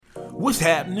What's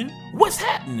happening? What's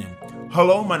happening?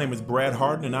 Hello, my name is Brad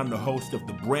Harden, and I'm the host of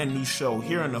the brand new show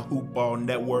here on the Hoop Ball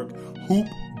Network, Hoop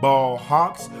Ball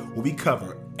Hawks, where we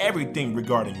cover everything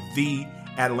regarding the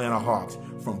Atlanta Hawks,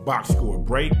 from box score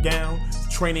breakdown,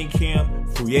 training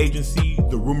camp, free agency,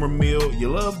 the rumor mill. You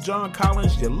love John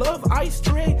Collins, you love Ice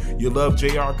Tray, you love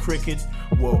JR Crickets.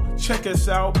 Well, check us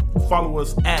out. Follow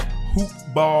us at Hoop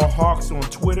Ball Hawks on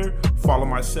Twitter. Follow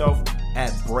myself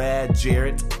at Brad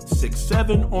Jarrett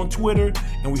 67 on Twitter,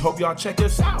 and we hope y'all check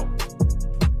us out.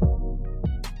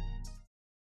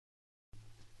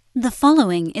 The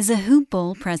following is a Hoop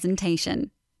Ball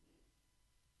presentation.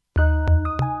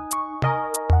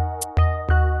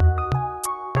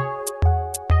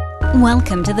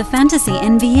 Welcome to the Fantasy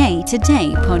NBA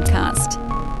Today podcast.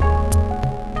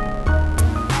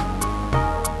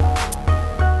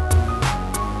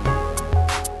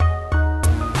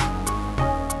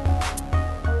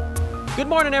 Good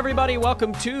morning, everybody.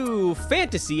 Welcome to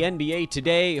Fantasy NBA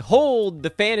Today. Hold the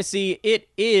fantasy. It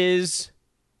is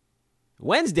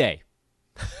Wednesday.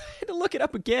 I had to look it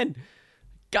up again.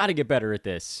 Got to get better at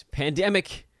this.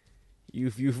 Pandemic.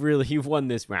 You've won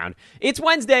this round. It's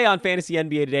Wednesday on Fantasy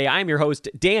NBA Today. I'm your host,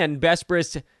 Dan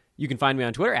Besbris. You can find me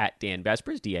on Twitter at Dan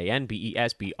Besbris,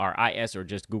 DanBesbris, or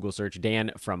just Google search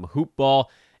Dan from Hoop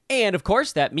Ball. And, of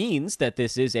course, that means that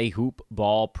this is a Hoop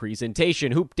Ball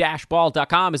presentation.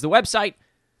 Hoop-ball.com is the website.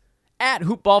 At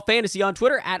Hoop Ball Fantasy on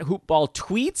Twitter. At Hoop Ball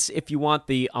Tweets if you want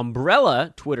the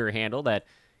umbrella Twitter handle that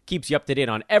keeps you up to date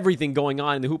on everything going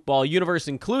on in the Hoop Ball universe,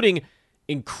 including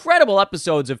incredible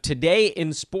episodes of Today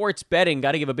in Sports Betting.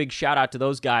 Got to give a big shout out to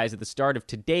those guys at the start of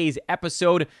today's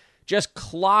episode. Just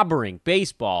clobbering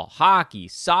baseball, hockey,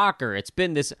 soccer. It's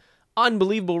been this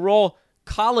unbelievable roll.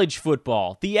 College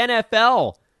football, the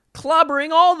NFL,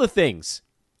 clobbering all the things.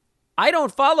 I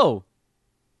don't follow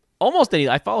almost any.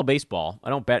 I follow baseball. I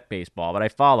don't bet baseball, but I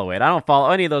follow it. I don't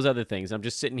follow any of those other things. I'm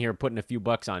just sitting here putting a few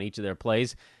bucks on each of their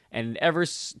plays. And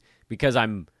because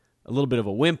I'm a little bit of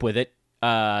a wimp with it,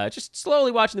 just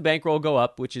slowly watching the bankroll go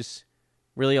up, which is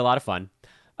really a lot of fun.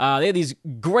 They have these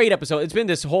great episodes. It's been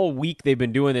this whole week they've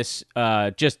been doing this,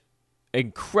 just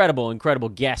incredible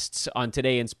guests on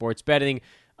Today in Sports Betting.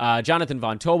 Jonathan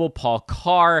Von Tobel, Paul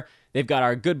Carr. They've got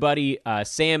our good buddy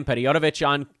Sam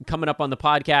Pediotovich coming up on the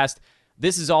podcast.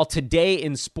 This is all Today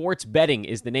in Sports Betting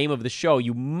is the name of the show.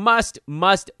 You must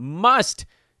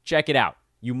check it out.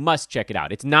 You must check it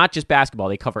out. It's not just basketball.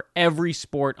 They cover every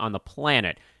sport on the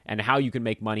planet and how you can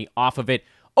make money off of it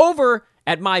over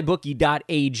at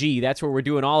mybookie.ag. That's where we're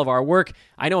doing all of our work.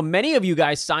 I know many of you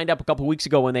guys signed up a couple weeks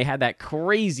ago when they had that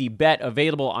crazy bet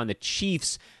available on the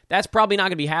Chiefs. That's probably not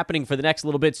going to be happening for the next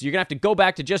little bit, so you're going to have to go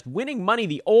back to just winning money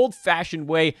the old-fashioned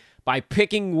way by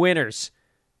picking winners,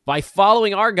 by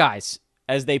following our guys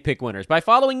as they pick winners, by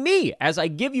following me as I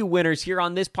give you winners here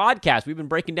on this podcast. We've been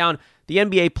breaking down the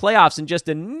NBA playoffs and just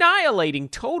annihilating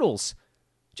totals,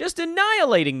 just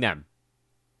annihilating them.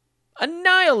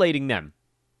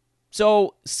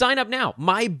 So sign up now,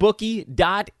 mybookie.ag,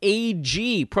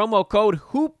 promo code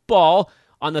HoopBall.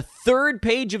 On the third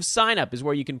page of sign up is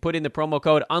where you can put in the promo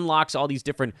code, unlocks all these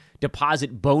different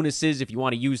deposit bonuses if you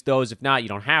want to use those. If not, you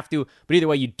don't have to. But either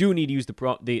way, you do need to use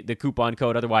the coupon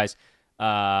code. Otherwise,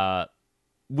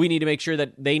 we need to make sure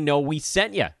that they know we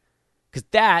sent you, because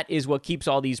that is what keeps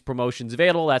all these promotions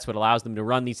available. That's what allows them to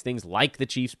run these things like the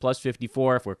Chiefs plus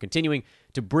 54. If we're continuing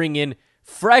to bring in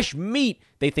fresh meat,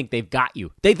 they think they've got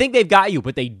you. They think they've got you,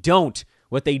 but they don't.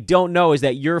 What they don't know is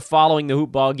that you're following the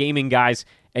Hoop Ball Gaming guys,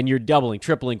 and you're doubling,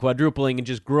 tripling, quadrupling, and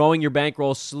just growing your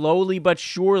bankroll slowly but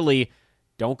surely.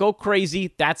 Don't go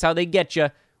crazy. That's how they get you.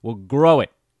 We'll grow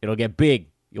it. It'll get big.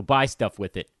 You'll buy stuff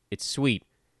with it. It's sweet.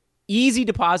 Easy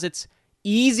deposits,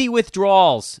 easy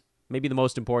withdrawals. Maybe the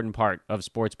most important part of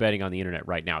sports betting on the internet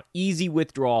right now. Easy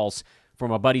withdrawals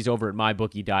from our buddies over at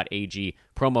mybookie.ag.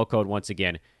 Promo code, once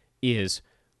again, is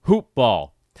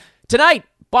HoopBall. Tonight,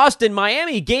 Boston,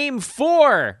 Miami, Game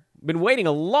 4. Been waiting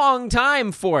a long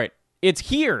time for it. It's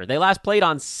here. They last played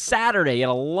on Saturday. You had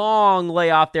a long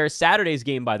layoff there. Saturday's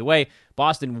game, by the way,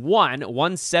 Boston won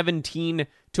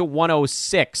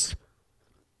 117-106.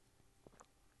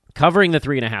 Covering the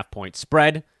 3.5-point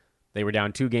spread. They were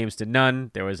down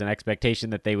 2-0. There was an expectation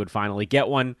that they would finally get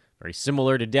one. Very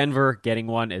similar to Denver getting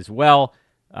one as well.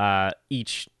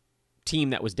 Each team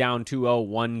that was down 2-0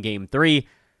 won Game 3.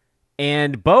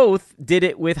 And both did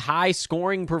it with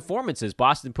high-scoring performances.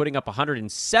 Boston putting up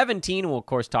 117. We'll, of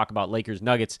course, talk about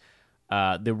Lakers-Nuggets,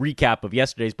 the recap of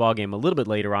yesterday's ballgame a little bit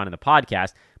later on in the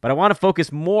podcast. But I want to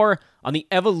focus more on the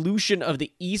evolution of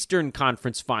the Eastern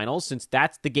Conference Finals, since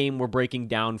that's the game we're breaking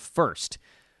down first.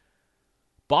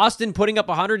 Boston putting up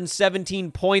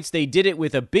 117 points. They did it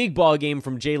with a big ball game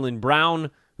from Jaylen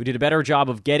Brown, who did a better job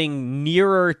of getting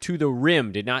nearer to the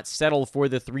rim, did not settle for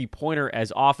the three-pointer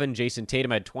as often. Jason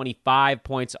Tatum had 25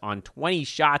 points on 20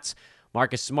 shots.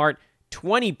 Marcus Smart,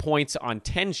 20 points on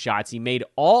 10 shots. He made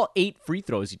all 8 free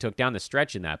throws he took down the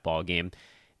stretch in that ball game.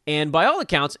 And by all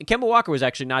accounts, Kemba Walker was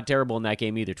actually not terrible in that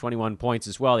game either. 21 points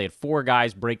as well. They had 4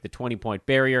 guys break the 20-point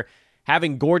barrier.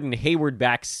 Having Gordon Hayward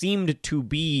back seemed to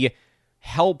be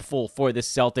helpful for the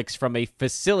Celtics from a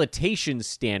facilitation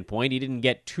standpoint. He didn't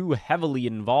get too heavily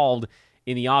involved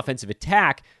in the offensive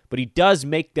attack, but he does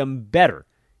make them better.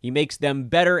 He makes them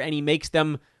better, and he makes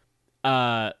them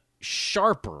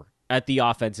sharper at the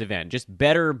offensive end. Just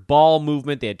better ball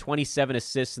movement. They had 27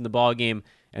 assists in the ball game,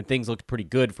 and things looked pretty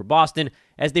good for Boston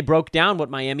as they broke down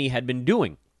what Miami had been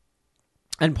doing.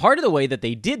 And part of the way that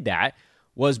they did that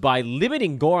was by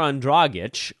limiting Goran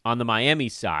Dragic on the Miami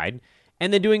side,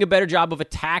 and then doing a better job of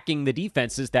attacking the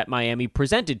defenses that Miami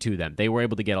presented to them. They were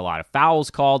able to get a lot of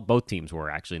fouls called. Both teams were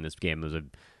actually in this game. It was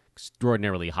an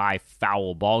extraordinarily high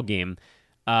foul ball game.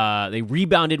 They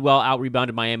rebounded well,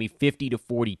 out-rebounded Miami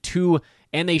 50-42,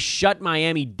 and they shut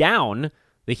Miami down,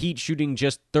 the Heat shooting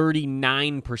just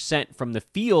 39% from the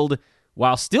field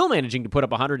while still managing to put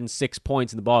up 106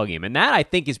 points in the ball game. And that, I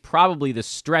think, is probably the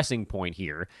stressing point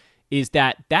here, is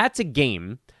that that's a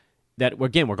game that,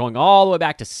 again, we're going all the way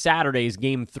back to Saturday's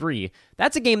Game 3.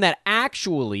 That's a game that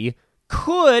actually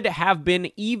could have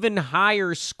been even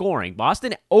higher scoring.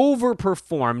 Boston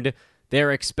overperformed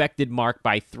their expected mark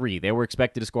by 3. They were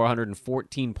expected to score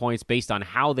 114 points based on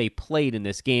how they played in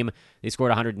this game. They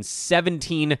scored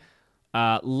 117,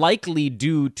 likely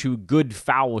due to good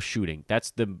foul shooting.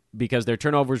 That's because their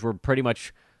turnovers were pretty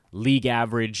much league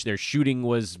average. Their shooting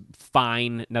was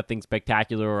fine, nothing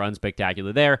spectacular or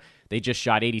unspectacular there. They just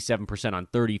shot 87% on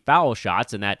 30 foul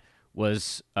shots, and that's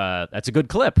a good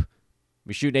clip.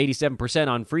 We shoot 87%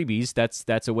 on freebies.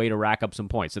 That's a way to rack up some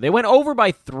points. So they went over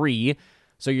by 3.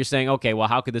 So you're saying, okay, well,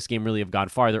 how could this game really have gone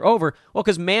farther over? Well,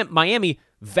 because Miami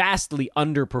vastly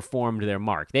underperformed their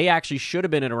mark. They actually should have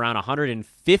been at around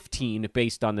 115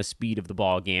 based on the speed of the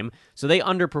ball game. So they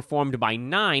underperformed by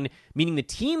 9, meaning the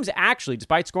teams actually,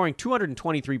 despite scoring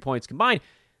 223 points combined,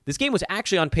 this game was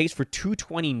actually on pace for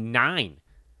 229.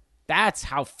 That's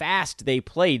how fast they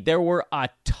played. There were a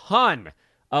ton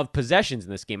of possessions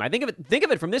in this game. Think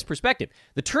of it from this perspective.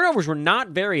 The turnovers were not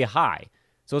very high.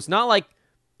 So it's not like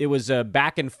it was a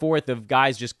back and forth of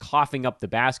guys just coughing up the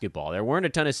basketball. There weren't a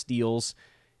ton of steals,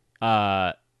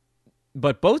 but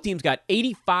both teams got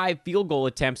 85 field goal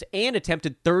attempts and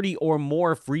attempted 30 or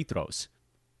more free throws.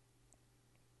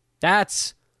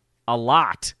 That's a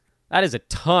lot. That is a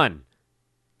ton.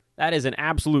 That is an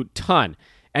absolute ton.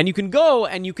 And you can go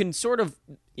and you can sort of,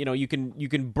 you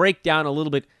can break down a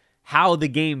little bit how the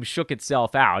game shook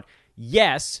itself out.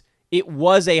 Yes, it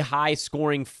was a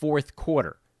high-scoring fourth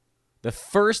quarter. The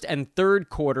first and third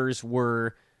quarters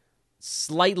were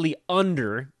slightly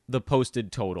under the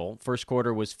posted total. First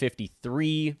quarter was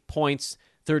 53 points.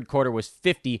 Third quarter was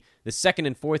 50. The second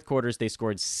and fourth quarters, they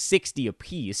scored 60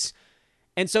 apiece.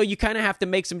 And so you kind of have to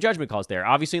make some judgment calls there.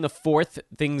 Obviously, in the fourth,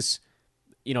 things,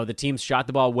 the teams shot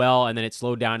the ball well, and then it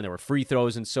slowed down, and there were free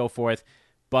throws and so forth.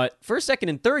 But first, second,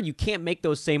 and third, you can't make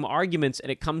those same arguments,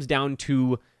 and it comes down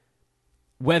to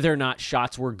whether or not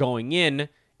shots were going in.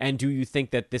 And do you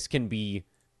think that this can be,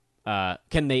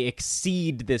 can they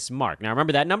exceed this mark? Now,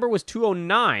 remember, that number was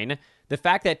 209. The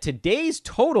fact that today's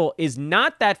total is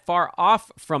not that far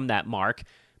off from that mark,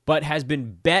 but has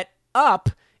been bet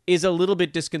up is a little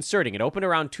bit disconcerting. It opened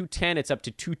around 210. It's up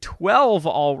to 212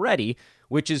 already,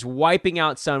 which is wiping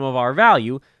out some of our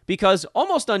value because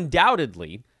almost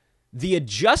undoubtedly, the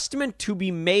adjustment to be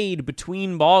made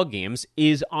between ball games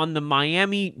is on the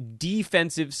Miami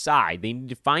defensive side. They need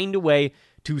to find a way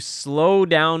to slow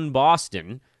down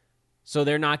Boston so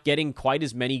they're not getting quite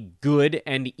as many good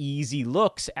and easy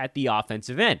looks at the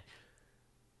offensive end.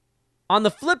 On the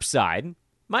flip side,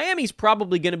 Miami's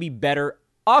probably going to be better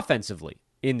offensively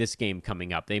in this game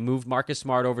coming up. They moved Marcus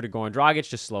Smart over to Goran Dragic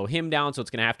to slow him down, so it's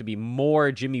going to have to be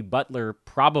more Jimmy Butler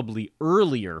probably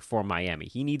earlier for Miami.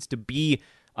 He needs to be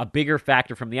a bigger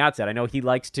factor from the outset. I know he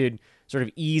likes to sort of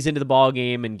ease into the ball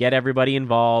game and get everybody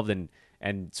involved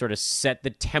and sort of set the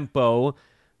tempo,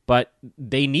 but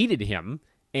they needed him,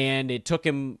 and it took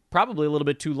him probably a little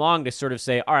bit too long to sort of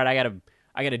say, all right, I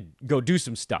gotta go do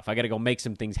some stuff. I gotta go make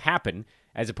some things happen,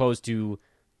 as opposed to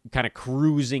kind of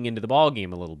cruising into the ball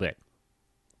game a little bit.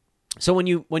 So when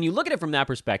you look at it from that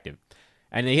perspective,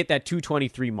 and they hit that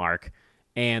 223 mark,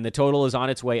 and the total is on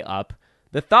its way up,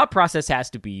 the thought process has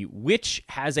to be which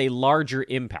has a larger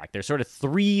impact. There's sort of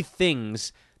 3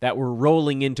 things that we're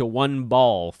rolling into one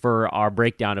ball for our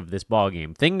breakdown of this ball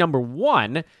game. Thing number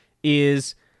one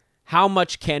is how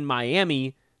much can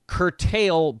Miami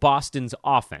curtail Boston's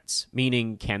offense?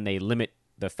 Meaning, can they limit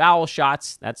the foul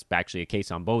shots? That's actually a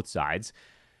case on both sides.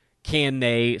 Can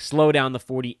they slow down the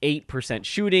 48%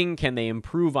 shooting? Can they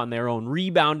improve on their own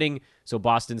rebounding so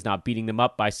Boston's not beating them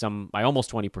up by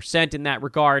almost 20% in that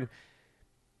regard?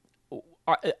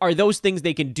 Are those things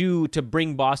they can do to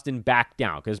bring Boston back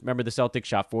down? Because remember, the Celtics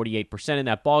shot 48% in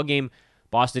that ball game.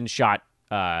 Boston shot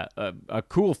a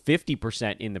cool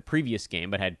 50% in the previous game,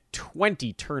 but had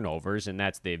 20 turnovers, and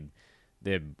that's the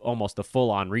almost the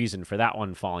full-on reason for that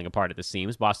one falling apart at the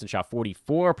seams. Boston shot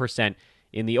 44%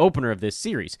 in the opener of this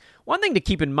series. One thing to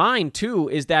keep in mind, too,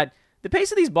 is that the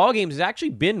pace of these ball games has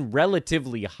actually been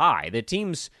relatively high. The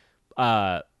teams,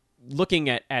 looking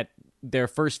at their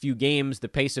first few games, the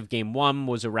pace of game one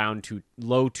was around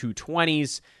low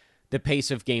 220s. The pace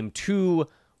of game two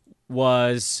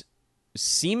was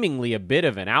seemingly a bit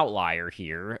of an outlier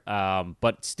here,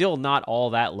 but still not all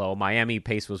that low. Miami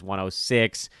pace was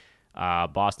 106.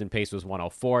 Boston pace was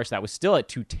 104, so that was still at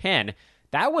 210.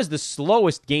 That was the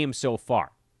slowest game so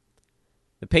far.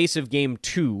 The pace of game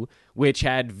two, which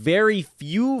had very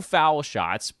few foul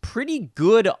shots, pretty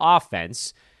good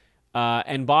offense,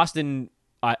 and Boston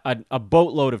a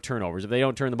boatload of turnovers. If they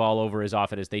don't turn the ball over as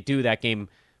often as they do, that game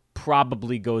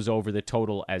probably goes over the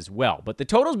total as well. But the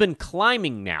total's been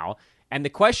climbing now, and the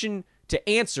question to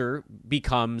answer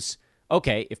becomes,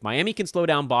 okay, if Miami can slow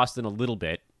down Boston a little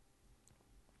bit,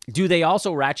 do they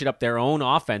also ratchet up their own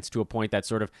offense to a point that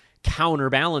sort of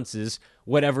counterbalances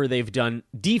whatever they've done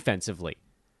defensively?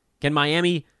 Can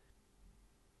Miami,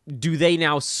 do they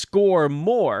now score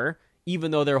more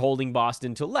even though they're holding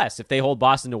Boston to less? If they hold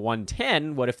Boston to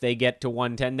 110, what if they get to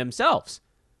 110 themselves?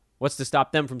 What's to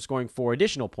stop them from scoring 4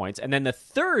 additional points? And then the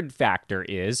third factor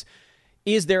is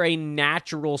there a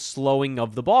natural slowing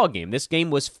of the ball game? This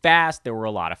game was fast. There were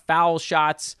a lot of foul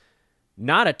shots,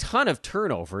 not a ton of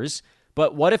turnovers.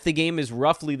 But what if the game is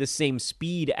roughly the same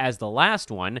speed as the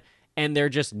last one, and they're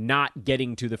just not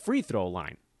getting to the free throw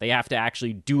line? They have to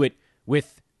actually do it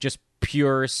with just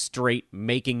pure, straight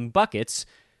making buckets.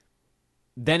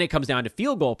 Then it comes down to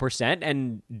field goal percent,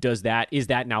 and is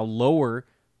that now lower?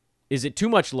 Is it too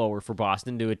much lower for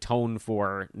Boston to atone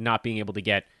for not being able to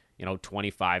get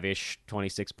 25-ish,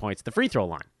 26 points at the free throw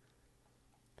line?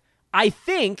 I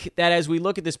think that as we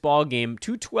look at this ball game,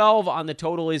 212 on the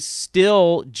total is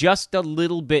still just a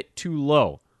little bit too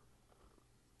low.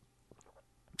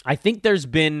 I think there's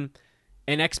been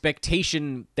an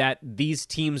expectation that these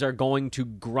teams are going to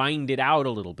grind it out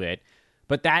a little bit,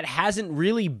 but that hasn't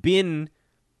really been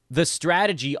the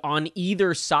strategy on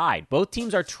either side. Both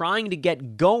teams are trying to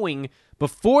get going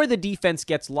before the defense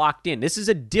gets locked in. This is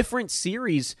a different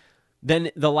series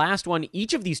than the last one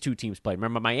each of these two teams played.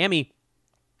 Remember, Miami,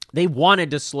 they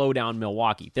wanted to slow down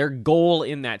Milwaukee. Their goal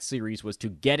in that series was to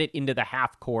get it into the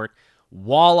half court,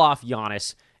 wall off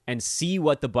Giannis, and see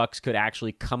what the Bucks could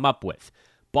actually come up with.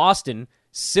 Boston,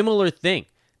 similar thing.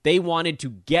 They wanted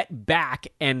to get back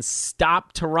and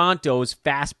stop Toronto's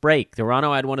fast break.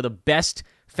 Toronto had one of the best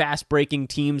fast-breaking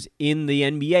teams in the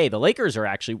NBA. The Lakers are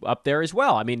actually up there as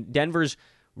well. I mean, Denver's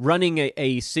running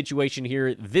a situation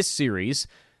here this series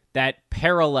that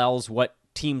parallels what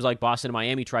teams like Boston and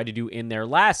Miami tried to do in their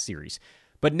last series.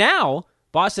 But now,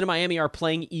 Boston and Miami are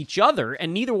playing each other,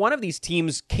 and neither one of these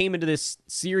teams came into this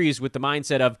series with the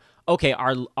mindset of, okay,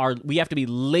 we have to be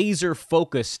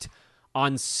laser-focused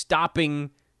on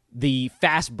stopping the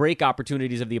fast break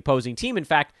opportunities of the opposing team. In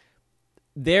fact,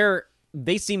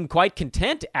 they seem quite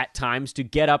content at times to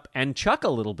get up and chuck a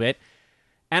little bit.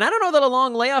 And I don't know that a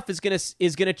long layoff is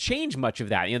gonna change much of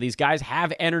that. These guys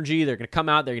have energy. They're gonna come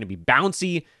out. They're gonna be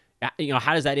bouncy.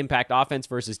 How does that impact offense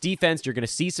versus defense? You're gonna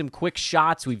see some quick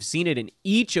shots. We've seen it in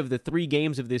each of the 3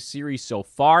 games of this series so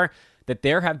far, that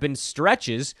there have been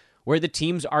stretches where the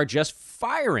teams are just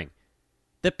firing.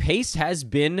 The pace has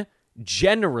been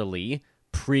generally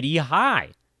pretty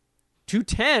high.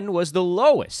 210 was the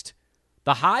lowest.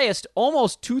 The highest,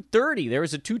 almost 230. There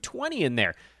was a 220 in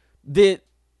there.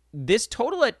 This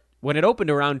total, when it opened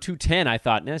around 210, I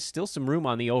thought, there's still some room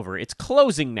on the over. It's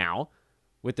closing now,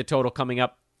 with the total coming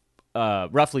up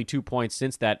roughly 2 points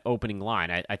since that opening line.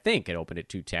 I think it opened at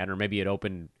 210, or maybe it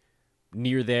opened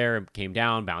near there, came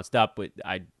down, bounced up. But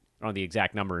I don't have the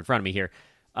exact number in front of me here.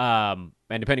 And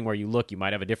depending where you look, you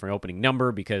might have a different opening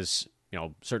number because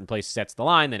certain place sets the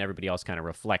line, then everybody else kind of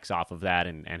reflects off of that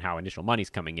and how initial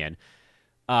money's coming in.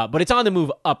 But it's on the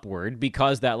move upward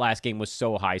because that last game was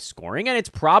so high scoring, and it's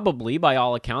probably, by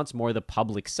all accounts, more the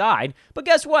public side. But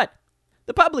guess what?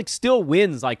 The public still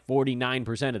wins like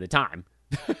 49% of the time.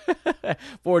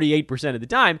 48% of the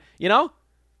time,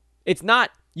 it's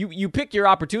not, you pick your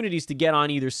opportunities to get on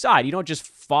either side. You don't just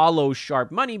follow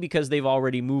sharp money because they've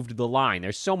already moved the line.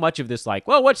 There's so much of this like,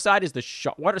 well, what side are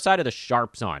the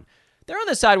sharps on? They're on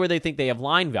the side where they think they have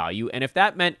line value. And if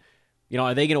that meant,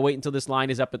 are they going to wait until this line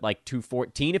is up at like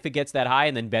 214 if it gets that high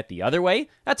and then bet the other way?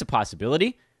 That's a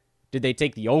possibility. Did they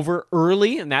take the over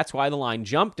early and that's why the line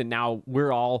jumped and now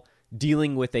we're all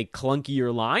dealing with a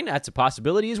clunkier line? That's a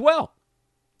possibility as well.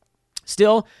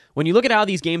 Still, when you look at how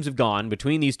these games have gone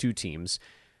between these two teams,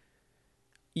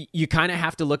 you kind of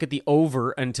have to look at the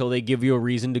over until they give you a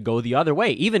reason to go the other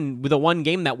way. Even with the one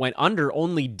game that went under,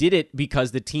 only did it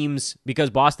because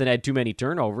Boston had too many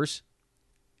turnovers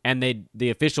and the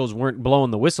officials weren't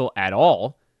blowing the whistle at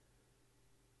all.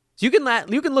 So you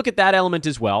can look at that element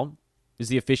as well. Is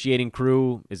the officiating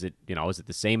crew, is it the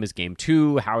same as game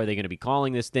 2? How are they going to be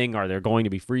calling this thing? Are there going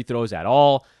to be free throws at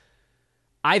all?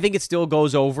 I think it still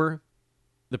goes over.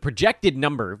 The projected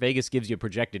number, Vegas gives you a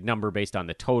projected number based on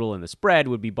the total and the spread,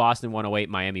 would be Boston 108,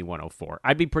 Miami 104.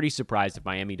 I'd be pretty surprised if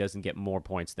Miami doesn't get more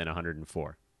points than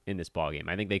 104 in this ballgame.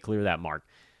 I think they clear that mark.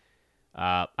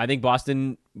 I think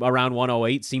Boston around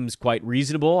 108 seems quite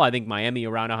reasonable. I think Miami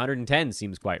around 110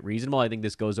 seems quite reasonable. I think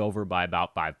this goes over by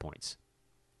about 5 points.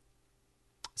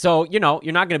 So, you're not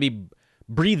going to be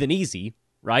breathing easy,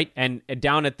 right? And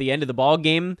down at the end of the ball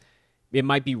game, it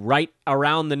might be right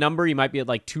around the number. You might be at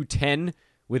like 210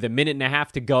 with a minute and a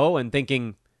half to go and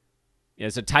thinking,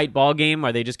 it's a tight ball game.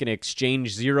 Are they just going to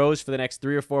exchange zeros for the next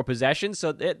 3 or 4 possessions?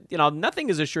 So, nothing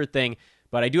is a sure thing,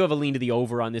 but I do have a lean to the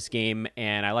over on this game,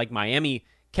 and I like Miami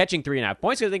catching 3.5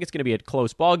 points because I think it's going to be a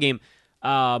close ball game.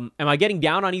 Am I getting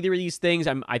down on either of these things?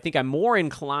 I think I'm more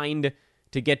inclined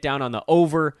to get down on the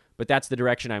over, but that's the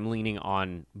direction I'm leaning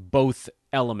on both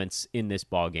elements in this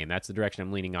ball game. That's the direction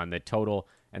I'm leaning on the total,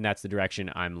 and that's the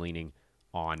direction I'm leaning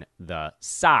on the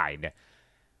side.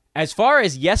 As far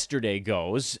as yesterday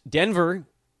goes, Denver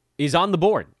is on the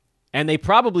board, and they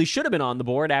probably should have been on the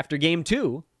board after game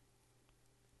 2,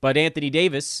 but Anthony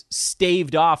Davis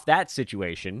staved off that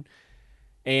situation,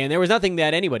 and there was nothing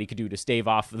that anybody could do to stave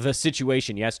off the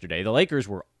situation yesterday. The Lakers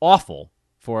were awful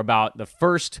for about the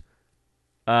first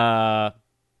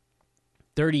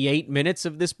 38 minutes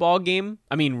of this ball game.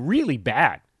 I mean, really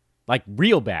bad, like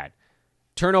real bad.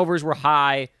 Turnovers were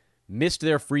high, missed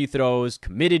their free throws,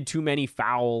 committed too many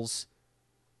fouls.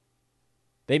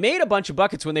 They made a bunch of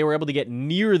buckets when they were able to get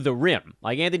near the rim.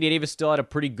 Like Anthony Davis still had a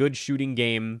pretty good shooting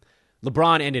game.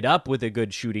 LeBron ended up with a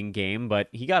good shooting game, but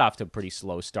he got off to a pretty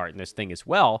slow start in this thing as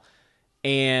well.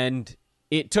 And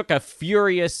it took a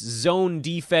furious zone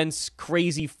defense,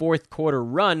 crazy fourth quarter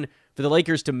run for the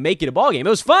Lakers to make it a ball game. It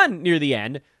was fun near the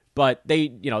end, but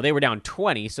they were down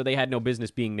 20, so they had no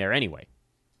business being there anyway.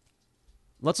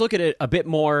 Let's look at it a bit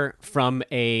more from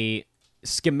a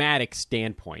schematic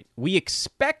standpoint. We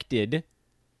expected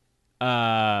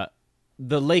the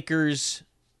Lakers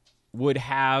would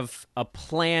have a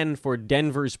plan for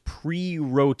Denver's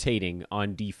pre-rotating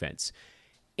on defense.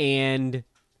 And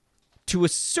to a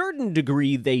certain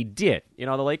degree, they did.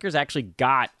 The Lakers actually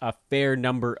got a fair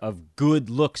number of good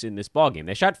looks in this ballgame.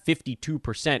 They shot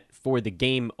 52% for the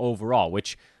game overall,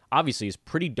 which obviously is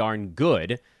pretty darn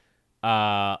good.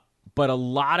 But a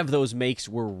lot of those makes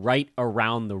were right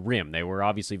around the rim. They were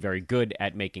obviously very good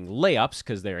at making layups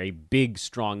because they're a big,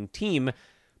 strong team,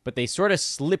 but they sort of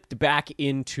slipped back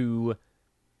into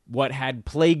what had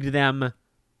plagued them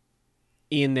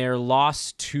in their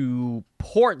loss to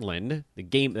Portland,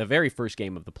 the very first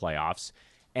game of the playoffs,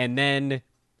 and then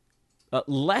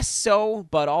less so,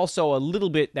 but also a little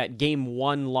bit that game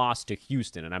 1 loss to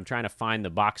Houston. And I'm trying to find the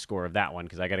box score of that one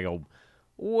because I got to go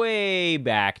way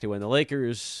back to when the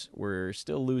Lakers were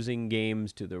still losing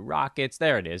games to the Rockets.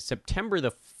 There it is, September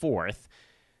the 4th.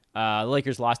 The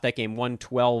Lakers lost that game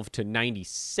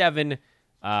 112-97,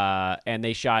 and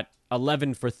they shot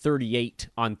 11 for 38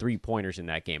 on three-pointers in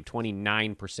that game,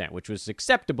 29%, which was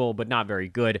acceptable but not very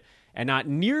good, and not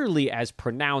nearly as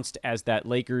pronounced as that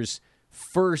Lakers'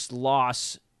 first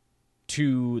loss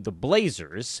to the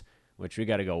Blazers, which we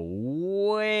got to go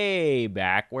way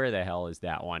back. Where the hell is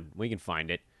that one? We can find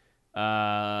it. There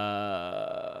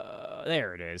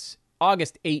it is.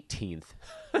 August 18th.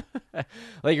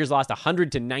 Lakers lost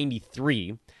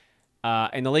 100-93,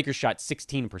 and the Lakers shot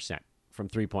 16% from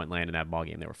three-point land in that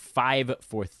ballgame. They were 5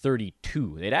 for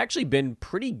 32. They'd actually been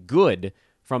pretty good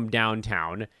from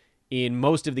downtown in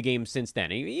most of the games since then.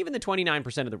 Even the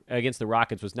 29% against the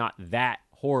Rockets was not that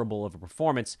horrible of a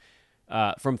performance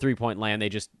from three-point land.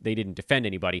 They didn't defend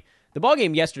anybody. The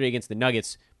ballgame yesterday against the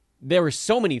Nuggets, there were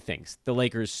so many things the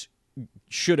Lakers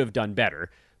should have done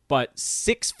better, but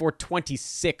 6 for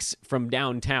 26 from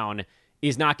downtown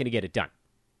is not going to get it done.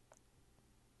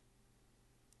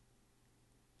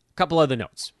 A couple other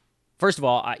notes. First of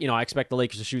all, I expect the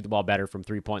Lakers to shoot the ball better from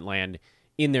three-point land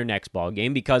in their next ball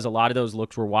game because a lot of those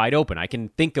looks were wide open. I can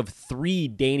think of 3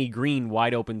 Danny Green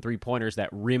wide open three-pointers that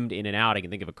rimmed in and out. I can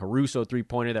think of a Caruso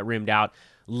three-pointer that rimmed out.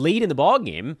 Late in the ball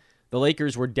game, the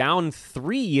Lakers were down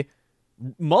 3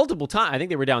 multiple times. I think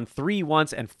they were down 3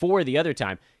 once and 4 the other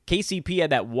time. KCP had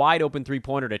that wide open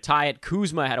three-pointer to tie it.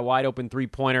 Kuzma had a wide open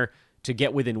three-pointer to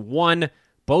get within 1.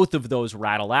 Both of those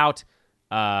rattle out.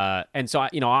 And so,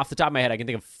 off the top of my head, I can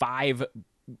think of 5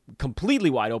 completely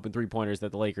wide open three-pointers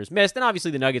that the Lakers missed. And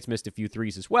obviously the Nuggets missed a few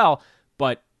threes as well.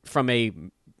 But from a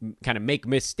kind of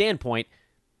make-miss standpoint,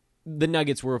 the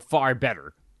Nuggets were far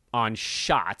better on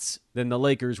shots than the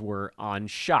Lakers were on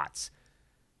shots.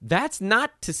 That's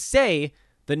not to say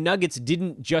the Nuggets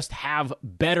didn't just have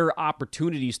better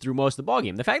opportunities through most of the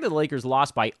ballgame. The fact that the Lakers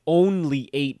lost by only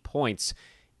 8 points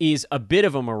is a bit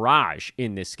of a mirage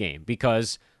in this game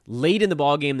because late in the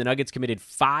ballgame, the Nuggets committed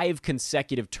 5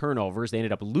 consecutive turnovers. They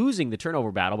ended up losing the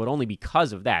turnover battle, but only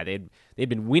because of that. They'd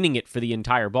been winning it for the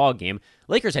entire ballgame.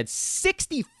 Lakers had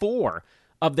 64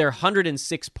 of their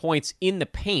 106 points in the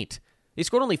paint. They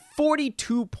scored only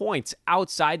 42 points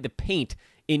outside the paint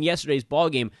in yesterday's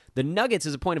ballgame. The Nuggets,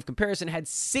 as a point of comparison, had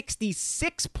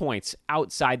 66 points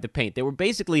outside the paint. They were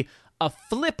basically a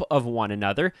flip of one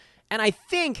another. And I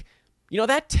think,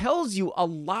 that tells you a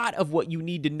lot of what you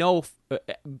need to know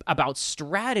about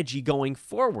strategy going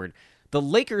forward. The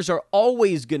Lakers are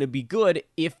always going to be good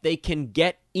if they can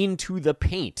get into the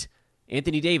paint.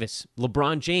 Anthony Davis,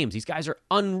 LeBron James, these guys are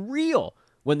unreal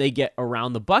when they get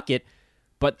around the bucket.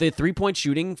 But the three-point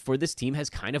shooting for this team has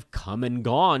kind of come and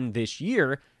gone this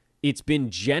year. It's been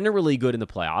generally good in the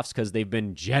playoffs because they've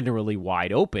been generally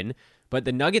wide open. But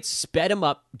the Nuggets sped them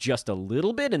up just a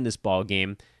little bit in this ball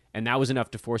game, and that was enough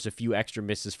to force a few extra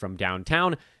misses from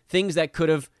downtown. Things that could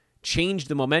have changed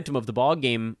the momentum of the ball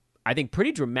game, I think,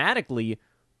 pretty dramatically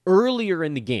earlier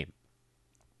in the game.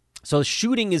 So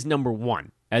shooting is number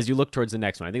 1 as you look towards the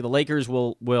next one. I think the Lakers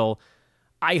will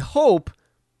I hope,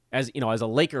 as a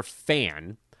Laker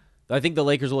fan, I think the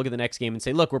Lakers will look at the next game and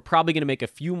say, look, we're probably going to make a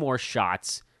few more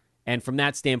shots, and from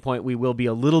that standpoint, we will be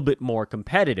a little bit more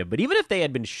competitive. But even if they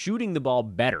had been shooting the ball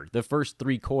better the first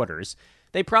 3 quarters,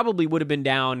 they probably would have been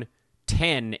down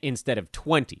 10 instead of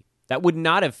 20. That would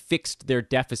not have fixed their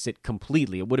deficit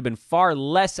completely. It would have been far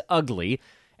less ugly,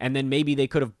 and then maybe they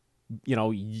could have,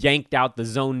 yanked out the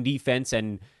zone defense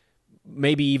and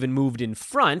maybe even moved in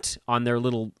front on their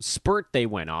little spurt they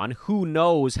went on. Who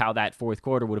knows how that fourth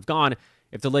quarter would have gone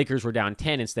if the Lakers were down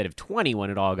 10 instead of 20 when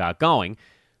it all got going.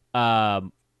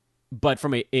 But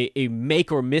from a make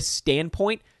or miss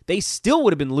standpoint, they still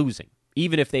would have been losing,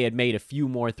 even if they had made a few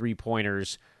more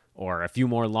three-pointers or a few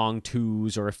more long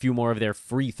twos or a few more of their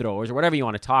free throws or whatever you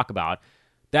want to talk about.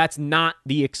 That's not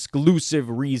the exclusive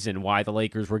reason why the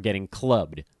Lakers were getting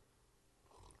clubbed.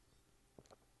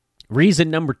 Reason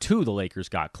number 2 the Lakers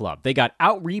got clubbed. They got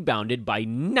out-rebounded by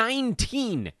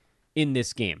 19 in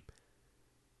this game.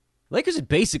 Lakers have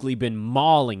basically been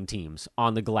mauling teams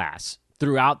on the glass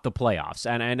throughout the playoffs.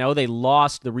 And I know they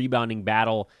lost the rebounding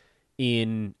battle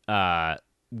in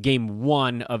game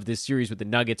 1 of this series with the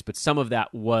Nuggets, but some of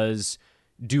that was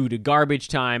due to garbage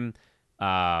time.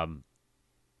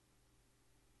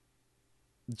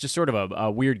 Just sort of a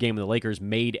weird game where the Lakers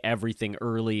made everything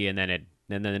early, and then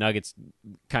the Nuggets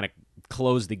kind of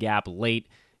closed the gap late.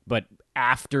 But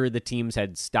after the teams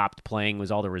had stopped playing,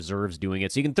 was all the reserves doing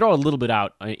it. So you can throw a little bit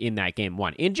out in that game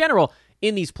 1. In general,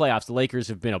 in these playoffs, the Lakers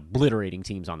have been obliterating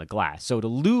teams on the glass. So to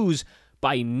lose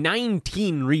by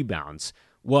 19 rebounds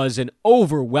was an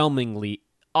overwhelmingly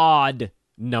odd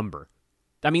number.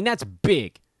 I mean, that's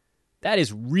big. That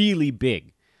is really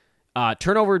big.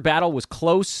 Turnover battle was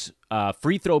close.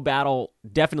 Free throw battle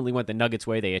definitely went the Nuggets'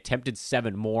 way. They attempted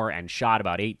 7 more and shot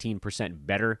about 18%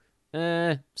 better.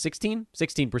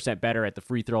 16% better at the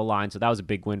free throw line, so that was a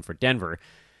big win for Denver.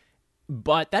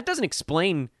 But that doesn't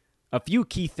explain a few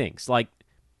key things. Like,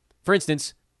 for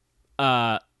instance,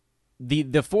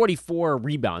 the 44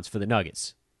 rebounds for the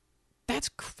Nuggets.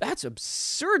 That's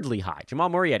absurdly high. Jamal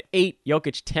Murray had 8,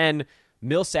 Jokic 10,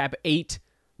 Millsap 8.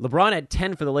 LeBron had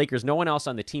 10 for the Lakers. No one else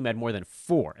on the team had more than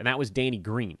 4, and that was Danny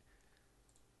Green.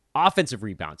 Offensive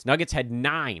rebounds. Nuggets had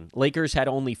 9. Lakers had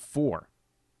only 4.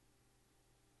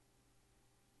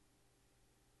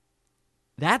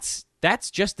 That's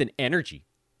just an energy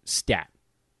stat.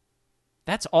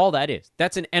 That's all that is.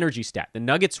 That's an energy stat. The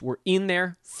Nuggets were in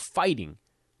there fighting.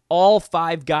 All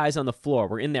 5 guys on the floor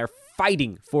were in there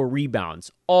fighting for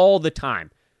rebounds all the time.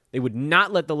 They would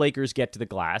not let the Lakers get to the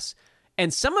glass.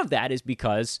 And some of that is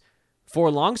because for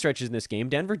long stretches in this game,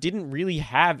 Denver didn't really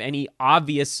have any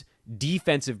obvious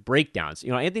defensive breakdowns.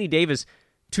 Anthony Davis,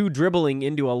 dribbling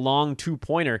into a long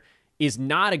 2-pointer is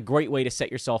not a great way to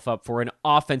set yourself up for an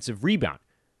offensive rebound.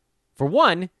 For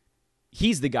one,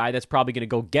 he's the guy that's probably going to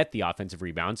go get the offensive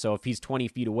rebound. So if he's 20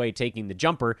 feet away taking the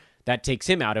jumper, that takes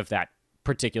him out of that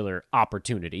particular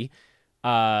opportunity.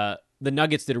 The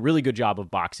Nuggets did a really good job of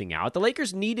boxing out. The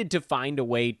Lakers needed to find a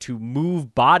way to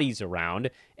move bodies around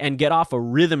and get off a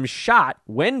rhythm shot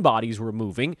when bodies were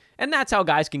moving, and that's how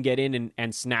guys can get in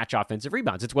and snatch offensive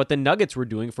rebounds. It's what the Nuggets were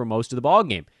doing for most of the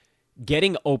ballgame.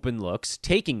 Getting open looks,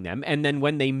 taking them, and then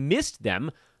when they missed them,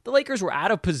 the Lakers were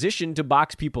out of position to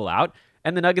box people out,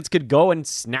 and the Nuggets could go and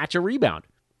snatch a rebound.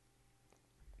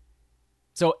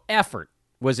 So effort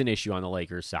was an issue on the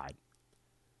Lakers side.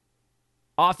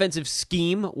 Offensive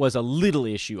scheme was a little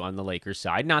issue on the Lakers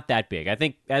side, not that big. I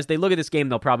think as they look at this game,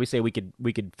 they'll probably say we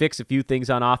could fix a few things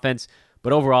on offense,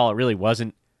 but overall it really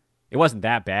wasn't. It wasn't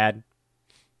that bad.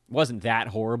 It wasn't that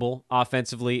horrible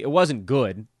offensively. It wasn't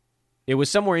good. It was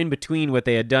somewhere in between what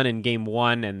they had done in Game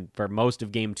 1 and for most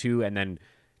of Game 2, and then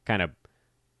kind of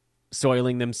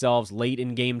soiling themselves late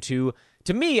in Game 2.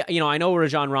 To me, I know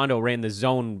Rajon Rondo ran the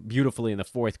zone beautifully in the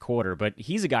fourth quarter, but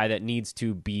he's a guy that needs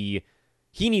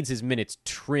his minutes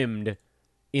trimmed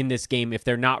in this game if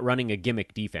they're not running a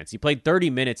gimmick defense. He played 30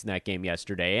 minutes in that game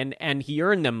yesterday, and he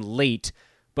earned them late,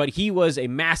 but he was a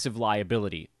massive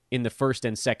liability in the first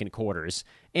and second quarters,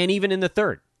 and even in the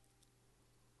third.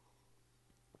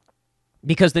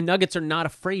 Because the Nuggets are not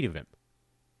afraid of him.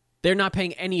 They're not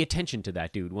paying any attention to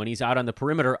that dude when he's out on the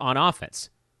perimeter on offense.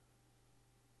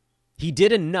 He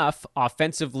did enough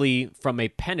offensively from a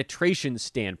penetration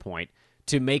standpoint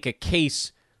to make a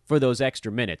case for those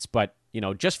extra minutes. But,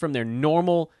 just from their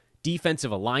normal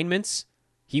defensive alignments,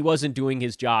 he wasn't doing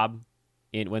his job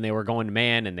when they were going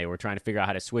man and they were trying to figure out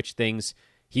how to switch things.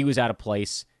 He was out of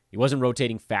place. He wasn't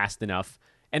rotating fast enough.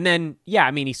 And then,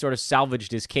 he sort of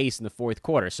salvaged his case in the fourth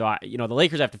quarter. So, the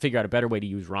Lakers have to figure out a better way to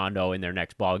use Rondo in their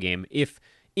next ball game if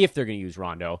they're going to use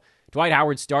Rondo. Dwight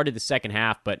Howard started the second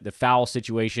half, but the foul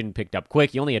situation picked up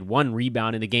quick. He only had 1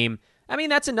 rebound in the game.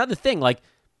 That's another thing.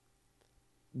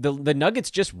 The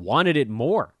Nuggets just wanted it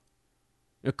more.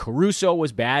 Caruso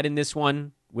was bad in this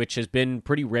one, which has been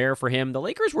pretty rare for him. The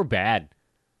Lakers were bad.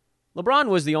 LeBron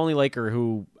was the only Laker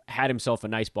who had himself a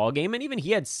nice ball game, and even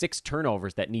he had 6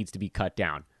 turnovers that needs to be cut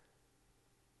down.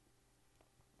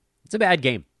 It's a bad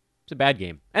game.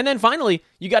 And then finally,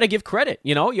 you got to give credit.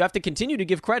 You have to continue to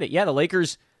give credit. Yeah, the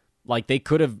Lakers, they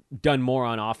could have done more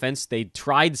on offense. They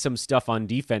tried some stuff on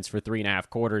defense for 3.5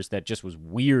 quarters that just was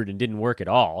weird and didn't work at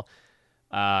all.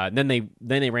 Then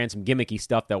they ran some gimmicky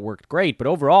stuff that worked great. But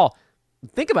overall,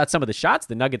 think about some of the shots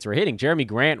the Nuggets were hitting. Jeremy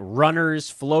Grant, runners,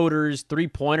 floaters,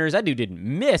 3-pointers. That dude didn't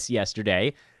miss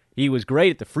yesterday. He was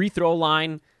great at the free throw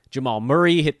line. Jamal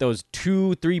Murray hit those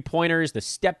 2 3-pointers, the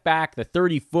step back, the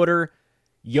 30-footer.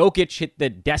 Jokic hit the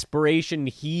desperation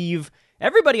heave.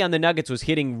 Everybody on the Nuggets was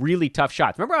hitting really tough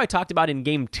shots. Remember how I talked about in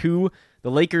Game 2,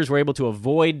 the Lakers were able to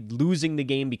avoid losing the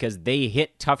game because they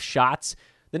hit tough shots?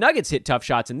 The Nuggets hit tough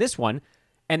shots in this one,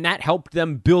 and that helped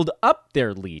them build up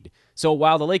their lead. So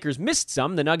while the Lakers missed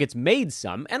some, the Nuggets made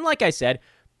some. And like I said,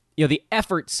 the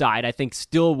effort side, I think,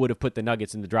 still would have put the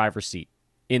Nuggets in the driver's seat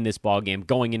in this ball game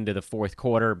going into the fourth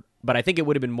quarter. But I think it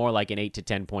would have been more like an 8 to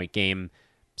 10 point game,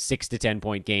 6 to 10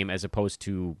 point game, as opposed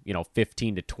to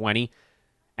 15 to 20.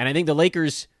 And I think the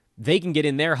Lakers, they can get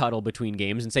in their huddle between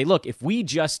games and say, look, if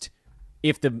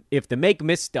the make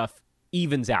miss stuff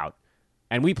evens out,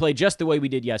 and we play just the way we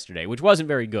did yesterday, which wasn't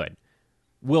very good,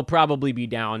 we'll probably be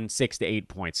down 6 to 8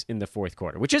 points in the fourth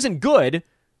quarter, which isn't good,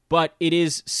 but it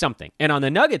is something. And on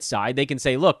the Nuggets side, they can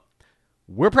say, look,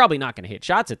 we're probably not going to hit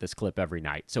shots at this clip every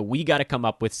night, so we got to come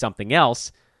up with something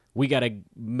else. We got to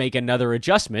make another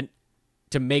adjustment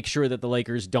to make sure that the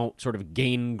Lakers don't sort of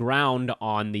gain ground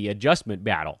on the adjustment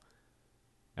battle.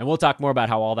 And we'll talk more about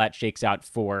how all that shakes out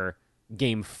for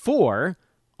Game 4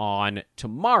 on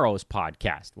tomorrow's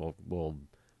podcast. We'll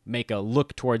make a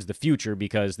look towards the future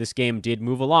because this game did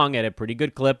move along at a pretty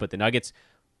good clip, but the Nuggets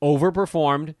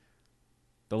overperformed.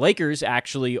 The Lakers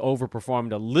actually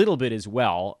overperformed a little bit as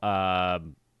well.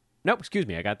 No, excuse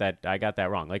me, I got that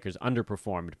wrong. Lakers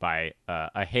underperformed by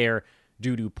a hair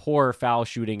due to poor foul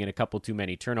shooting and a couple too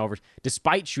many turnovers.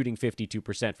 Despite shooting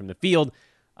 52% from the field,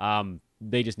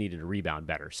 they just needed to rebound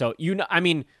better. So,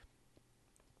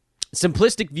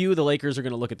 simplistic view, the Lakers are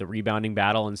going to look at the rebounding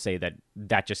battle and say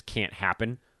that just can't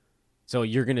happen. So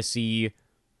you're going to see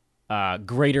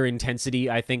greater intensity,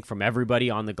 I think, from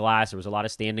everybody on the glass. There was a lot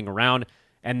of standing around.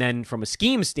 And then from a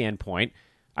scheme standpoint,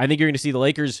 I think you're going to see the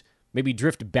Lakers maybe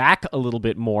drift back a little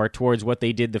bit more towards what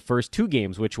they did the first two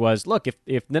games, which was, look,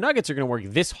 if the Nuggets are going to work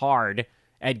this hard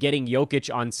at getting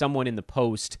Jokic on someone in the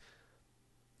post,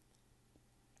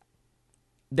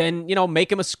 then,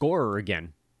 make him a scorer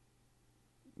again.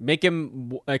 Make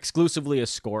him exclusively a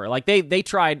scorer. Like the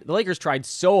Lakers tried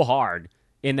so hard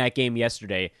in that game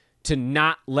yesterday to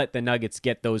not let the Nuggets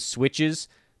get those switches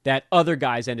that other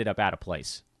guys ended up out of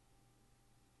place.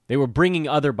 They were bringing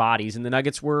other bodies, and the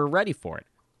Nuggets were ready for it.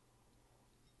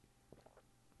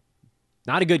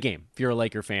 Not a good game if you're a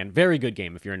Laker fan. Very good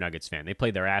game if you're a Nuggets fan. They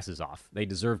played their asses off. They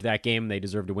deserved that game. They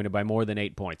deserved to win it by more than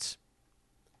 8 points.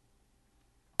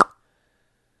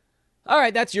 All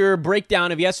right, that's your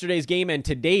breakdown of yesterday's game and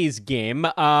today's game.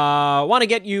 Want to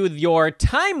get you your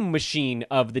time machine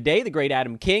of the day. The great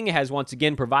Adam King has once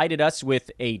again provided us with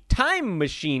a time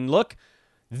machine look.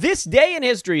 This day in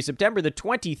history, September the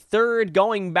 23rd,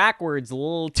 going backwards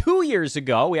 2 years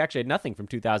ago. We actually had nothing from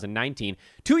 2019.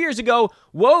 2 years ago,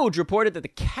 Woj reported that the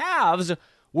Cavs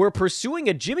were pursuing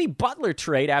a Jimmy Butler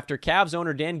trade after Cavs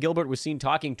owner Dan Gilbert was seen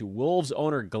talking to Wolves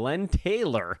owner Glenn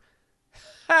Taylor.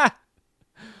 Ha!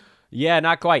 Yeah,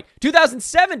 not quite.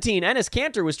 2017, Enes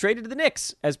Kanter was traded to the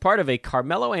Knicks as part of a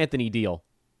Carmelo Anthony deal.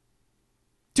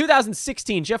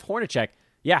 2016, Jeff Hornacek,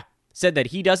 said that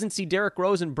he doesn't see Derrick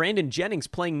Rose and Brandon Jennings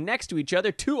playing next to each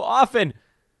other too often.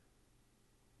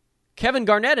 Kevin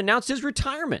Garnett announced his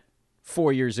retirement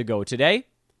 4 years ago today.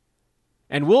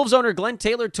 And Wolves owner Glenn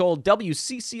Taylor told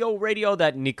WCCO Radio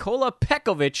that Nikola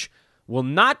Pekovic will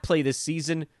not play this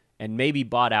season and may be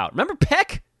bought out. Remember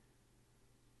Peck?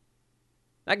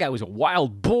 That guy was a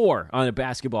wild boar on a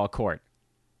basketball court.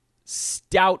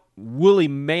 Stout, woolly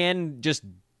man, just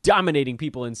dominating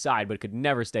people inside, but could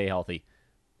never stay healthy.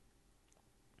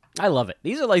 I love it.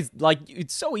 These are like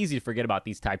it's so easy to forget about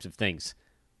these types of things.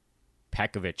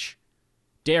 Pekovic,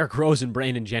 Derrick Rose, and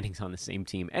Brandon Jennings on the same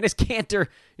team. And Enes Kanter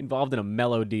involved in a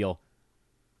Melo deal.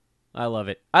 I love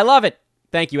it. I love it.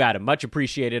 Thank you, Adam. Much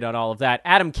appreciated on all of that.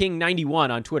 Adam King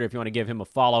 91 on Twitter if you want to give him a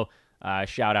follow.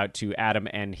 Shout out to Adam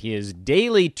and his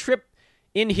daily trip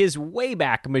in his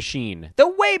Wayback Machine.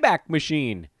 The Wayback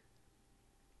Machine.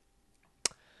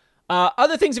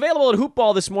 Other things available at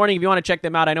Hoopball this morning, if you want to check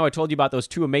them out. I know I told you about those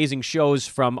two amazing shows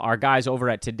from our guys over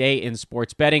at Today in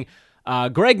Sports Betting.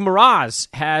 Greg Mraz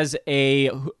has a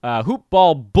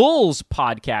Hoopball Bulls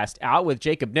podcast out with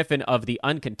Jacob Niffen of The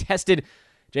Uncontested.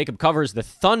 Jacob covers the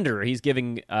Thunder. He's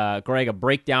giving Greg a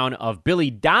breakdown of Billy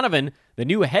Donovan, the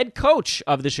new head coach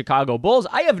of the Chicago Bulls.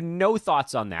 I have no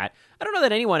thoughts on that. I don't know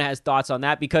that anyone has thoughts on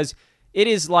that because it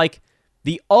is like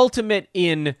the ultimate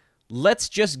in let's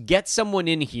just get someone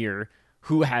in here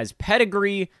who has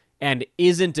pedigree and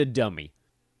isn't a dummy.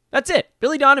 That's it.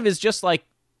 Billy Donovan is just like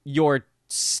your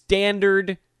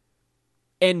standard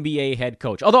NBA head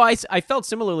coach. Although I felt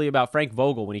similarly about Frank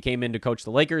Vogel when he came in to coach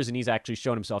the Lakers, and he's actually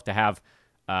shown himself to have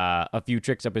a few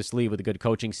tricks up his sleeve with a good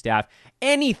coaching staff.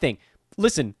 Anything.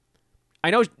 Listen, I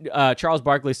know Charles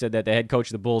Barkley said that the head coach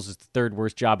of the Bulls is the third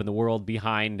worst job in the world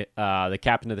behind the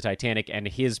captain of the Titanic and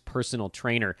his personal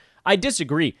trainer. I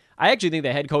disagree. I actually think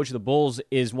the head coach of the Bulls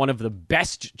is one of the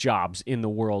best jobs in the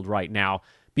world right now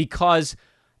because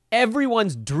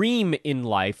everyone's dream in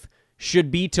life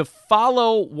should be to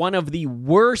follow one of the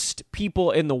worst people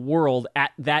in the world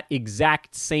at that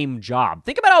exact same job.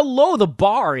 Think about how low the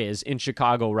bar is in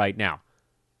Chicago right now.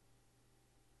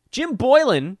 Jim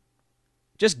Boylan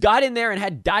just got in there and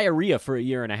had diarrhea for a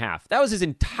year and a half. That was his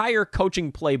entire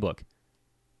coaching playbook.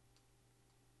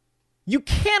 You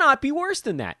cannot be worse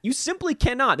than that. You simply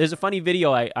cannot. There's a funny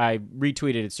video I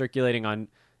retweeted. It's circulating on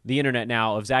the internet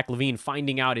now of Zach LaVine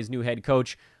finding out his new head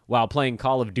coach while playing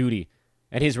Call of Duty.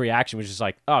 And his reaction was just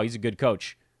like, oh, he's a good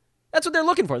coach. That's what they're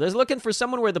looking for. They're looking for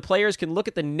someone where the players can look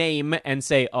at the name and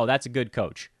say, oh, that's a good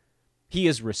coach. He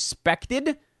is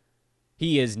respected.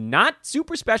 He is not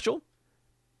super special,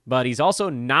 but he's also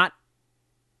not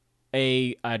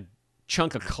a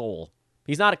chunk of coal.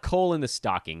 He's not a coal in the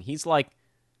stocking. He's like,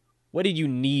 what did you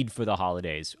need for the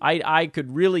holidays? I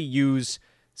could really use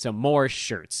some more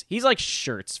shirts. He's like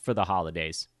shirts for the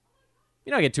holidays.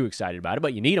 You don't get too excited about it,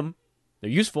 but you need them. They're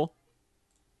useful.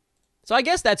 So I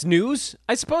guess that's news.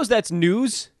 I suppose that's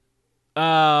news. There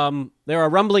are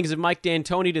rumblings of Mike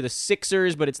D'Antoni to the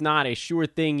Sixers, but it's not a sure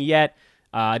thing yet.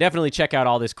 Definitely check out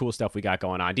all this cool stuff we got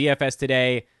going on. DFS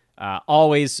Today,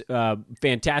 always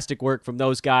fantastic work from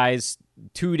those guys.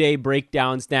 2-day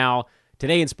breakdowns now.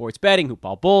 Today in Sports Betting,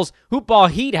 Hoopball Bulls. Hoopball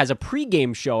Heat has a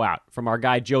pregame show out from our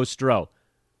guy Joe Stroh.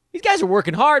 These guys are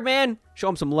working hard, man. Show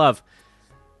them some love.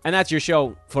 And that's your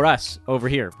show for us over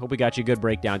here. Hope we got you a good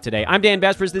breakdown today. I'm Dan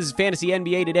Vespers. This is Fantasy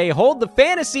NBA Today. Hold the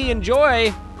fantasy.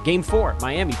 Enjoy. Game 4,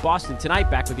 Miami, Boston tonight.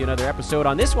 Back with you another episode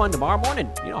on this one tomorrow morning.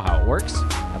 You know how it works.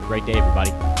 Have a great day,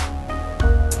 everybody.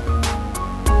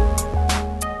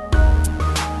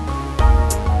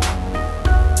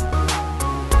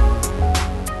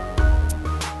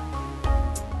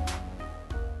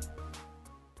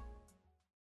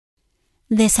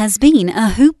 This has been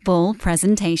a Hoop Ball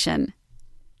presentation.